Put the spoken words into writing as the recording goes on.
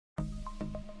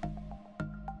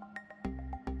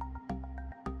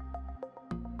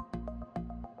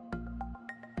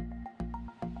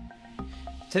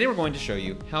Today we're going to show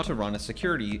you how to run a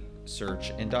security search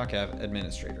in DocAve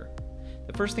Administrator.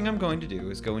 The first thing I'm going to do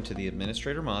is go into the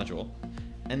Administrator module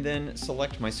and then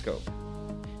select my scope.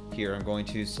 Here I'm going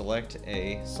to select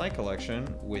a site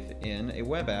collection within a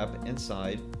web app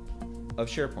inside of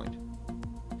SharePoint.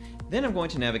 Then I'm going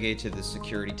to navigate to the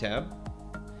Security tab,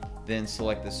 then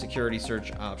select the Security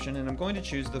Search option, and I'm going to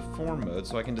choose the form mode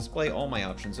so I can display all my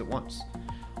options at once.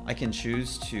 I can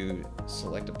choose to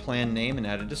select a plan name and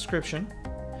add a description.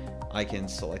 I can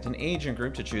select an agent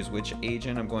group to choose which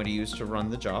agent I'm going to use to run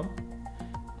the job.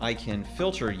 I can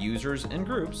filter users and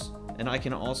groups, and I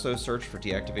can also search for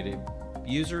deactivated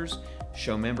users,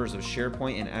 show members of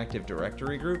SharePoint and Active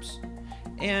Directory groups,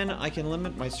 and I can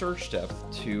limit my search depth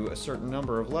to a certain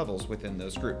number of levels within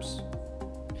those groups.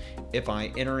 If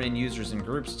I enter in users and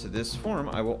groups to this form,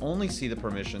 I will only see the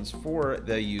permissions for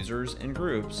the users and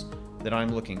groups that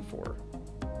I'm looking for.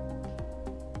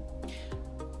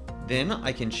 Then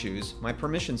I can choose my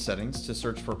permission settings to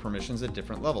search for permissions at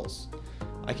different levels.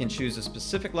 I can choose a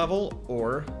specific level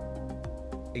or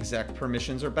exact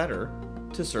permissions are better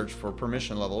to search for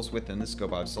permission levels within the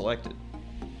scope I've selected.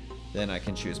 Then I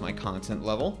can choose my content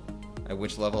level, at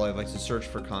which level I'd like to search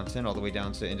for content all the way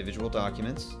down to individual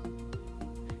documents.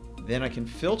 Then I can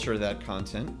filter that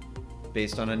content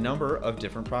based on a number of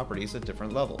different properties at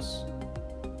different levels.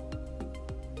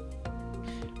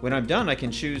 When I'm done, I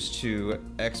can choose to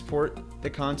export the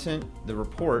content, the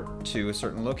report, to a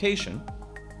certain location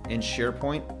in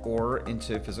SharePoint or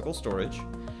into physical storage,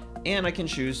 and I can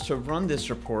choose to run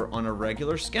this report on a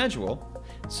regular schedule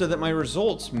so that my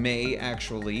results may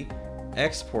actually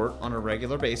export on a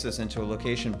regular basis into a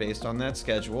location based on that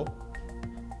schedule,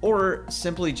 or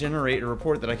simply generate a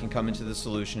report that I can come into the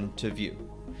solution to view.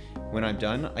 When I'm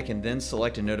done, I can then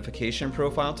select a notification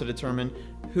profile to determine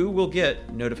who will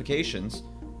get notifications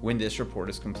when this report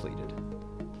is completed.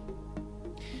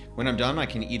 When I'm done, I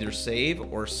can either save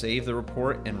the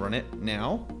report and run it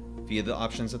now via the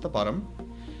options at the bottom.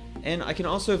 And I can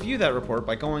also view that report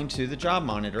by going to the job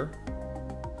monitor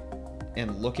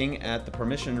and looking at the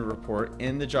permission report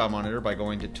in the job monitor by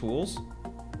going to Tools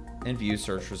and View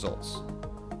Search Results.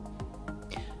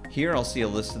 Here I'll see a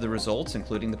list of the results,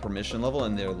 including the permission level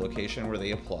and their location where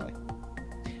they apply.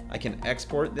 I can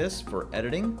export this for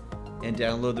editing and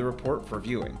download the report for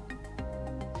viewing.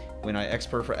 When I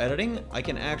export for editing, I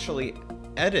can actually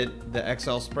edit the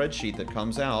Excel spreadsheet that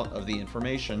comes out of the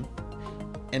information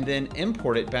and then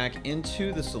import it back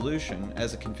into the solution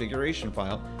as a configuration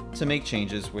file to make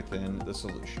changes within the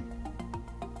solution.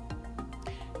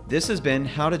 This has been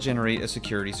how to generate a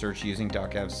security search using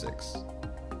DocAve 6.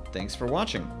 Thanks for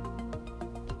watching.